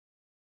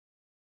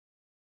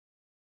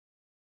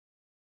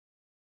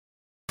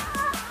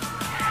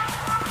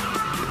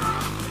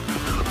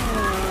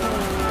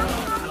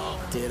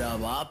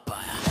जवाब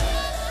पाया।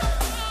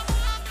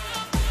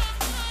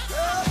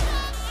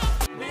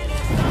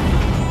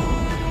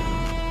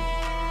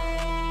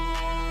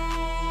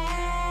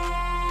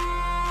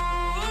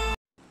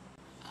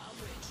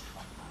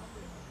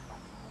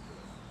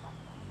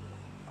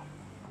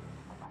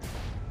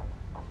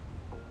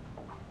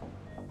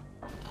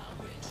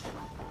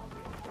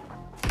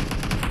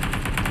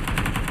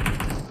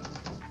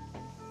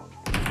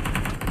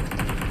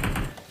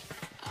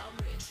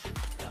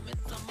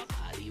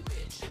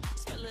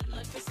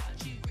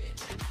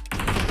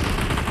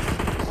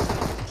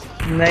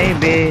 नहीं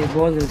बे,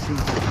 बहुत गलती,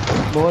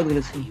 बहुत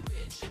गलती।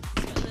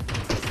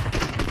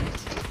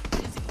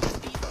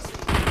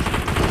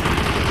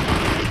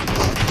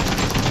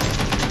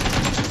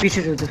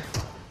 पीछे से उधर।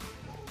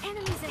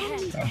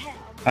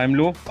 आई एम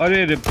लो।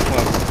 अरे रे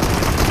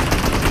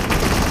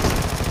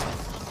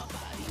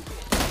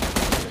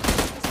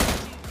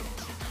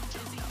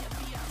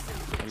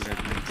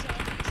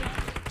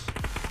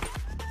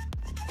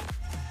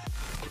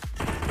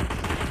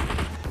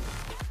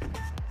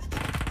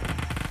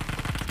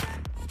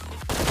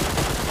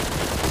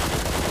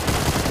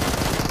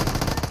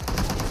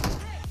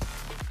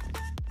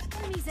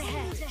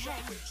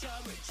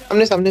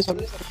सामने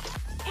सामने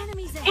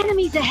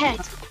Enemies ahead.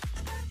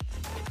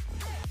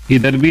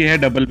 इधर भी है,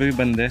 डबल पे भी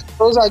बंदे।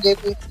 रोज आ गए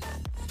थे।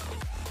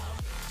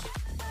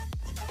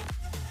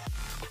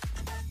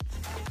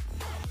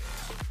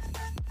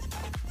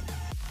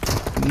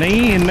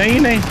 नहीं नहीं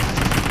नहीं,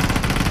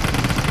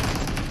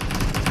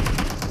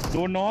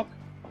 दो नॉक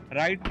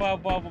राइट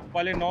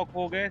वाले नॉक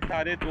हो गए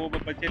सारे, दो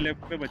बचे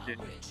लेफ्ट पे बचे,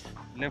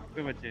 लेफ्ट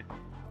पे बचे।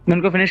 मैं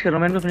उनको फिनिश कर रहा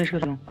हूँ, मैं उनको फिनिश कर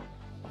रहा हूँ।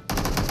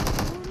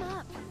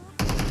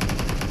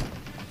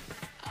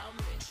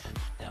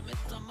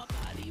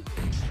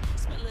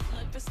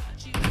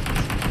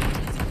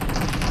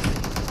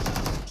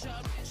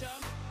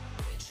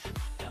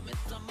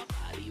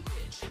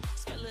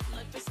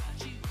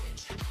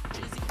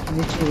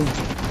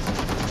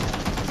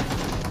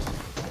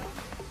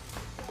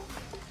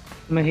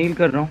 मैं हील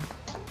कर रहा हूँ।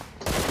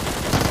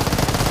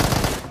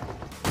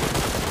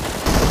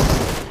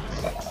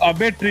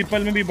 अबे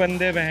ट्रिपल में भी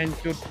बंदे, बहन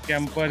चो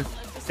कैंपर,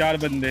 4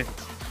 बंदे।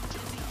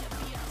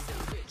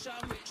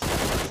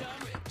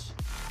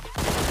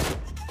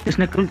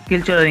 इसने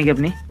किल चला रही है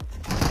अपनी।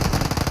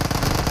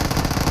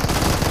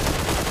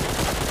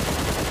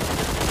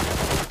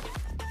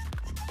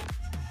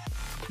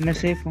 मैं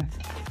सेफ हूँ।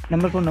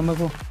 नंबर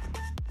 4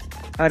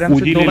 आराम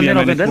से। 2 बंदे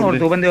नॉक इधर और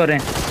 2 बंदे और हैं,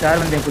 4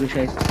 बंदे हैं पूरे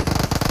शायद।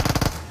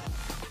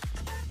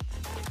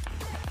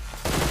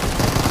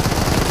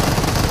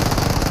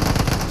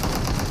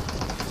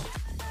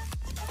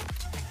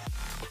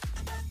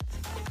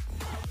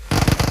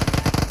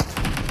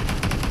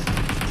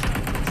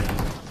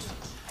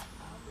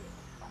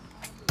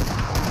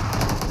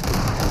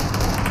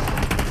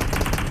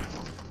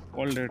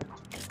 All dead.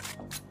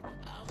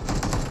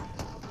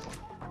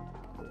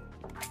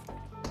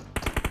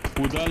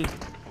 उदल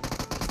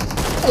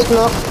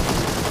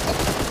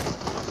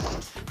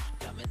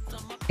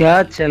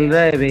क्या चल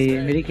रहा है भाई,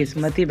 मेरी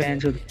किस्मत ही बहन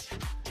चोद।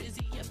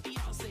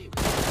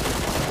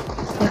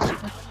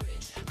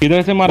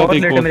 इधर से मारा,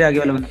 देखो मेरे आगे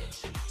वाला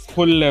बंदा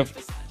फुल लेफ्ट।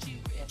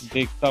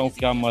 देखता हूँ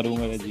क्या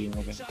मारूंगा या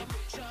जीऊंगा।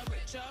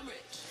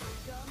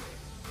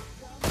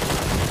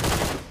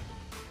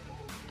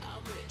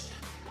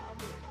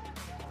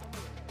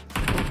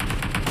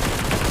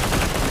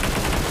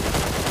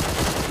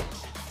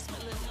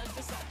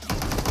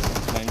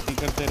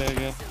 करते रह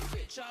गया।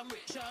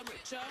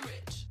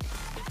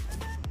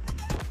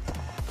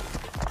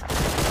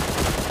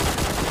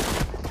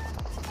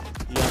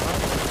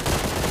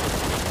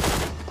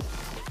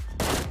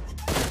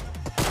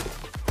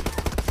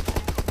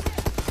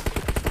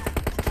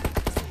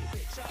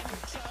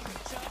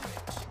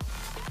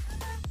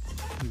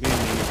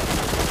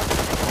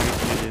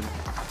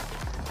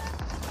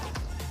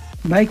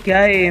 भाई क्या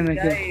है ये, मैं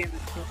क्या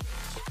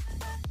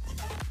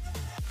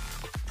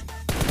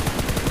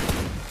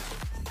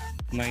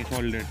नाइस,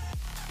 ऑल डेड।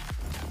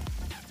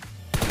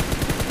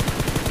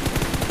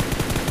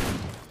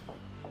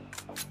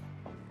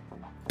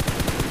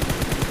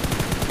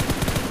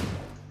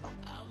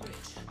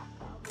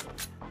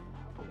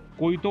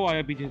 कोई तो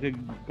आया पीछे से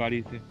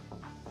गाड़ी से।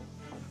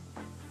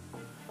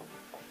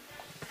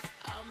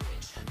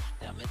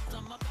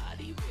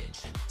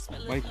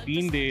 भाई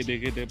 3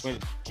 देखे थे, पर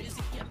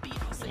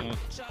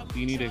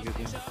 3 ही देखे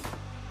थे।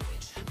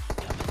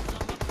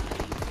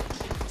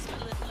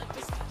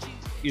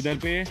 इधर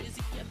पे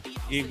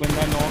एक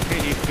बंदा नॉक है,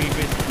 एक पे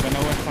बना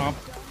हुआ सांप।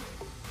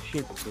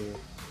 शिट,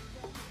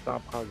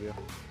 सांप खा गया।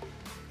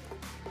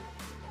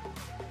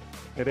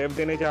 रेप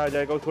देने से आ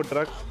जाएगा उसको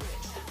ड्रग्स।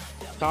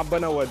 सांप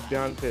बना हुआ,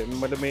 ध्यान से,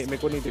 मतलब मेरे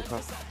को नहीं दिखा।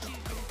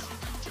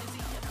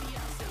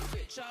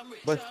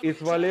 बस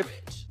इस वाले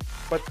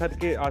पत्थर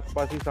के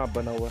आसपास ही सांप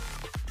बना हुआ।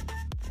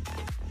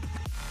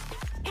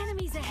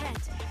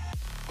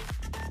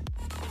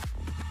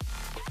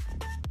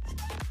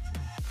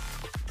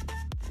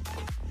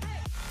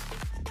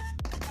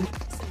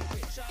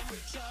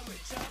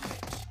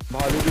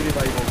 भालू भी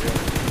रिवाइव हो गया।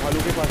 भालू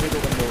के पास ही 2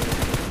 बंदे हो गए।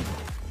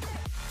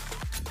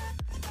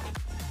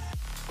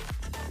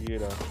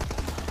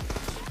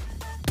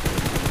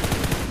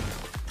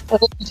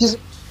 अरे पीछे से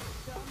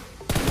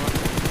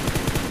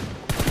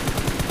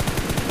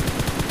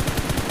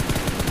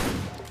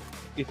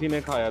इसी ने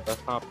खाया था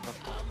सांप का।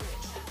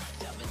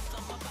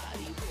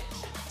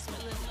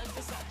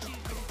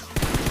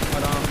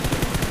 आराम से।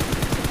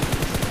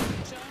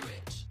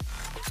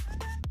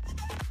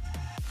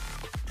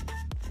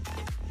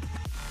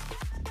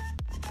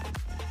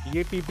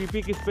 ये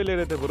पीपीपी किस पे ले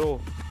रहे थे ब्रो,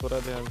 थोड़ा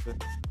ध्यान से।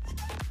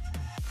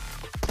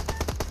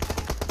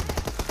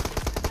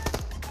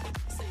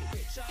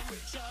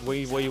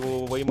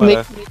 वही मारा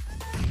है।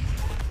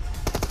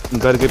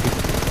 घर के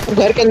पीछे।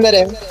 घर के अंदर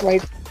है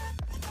वाइट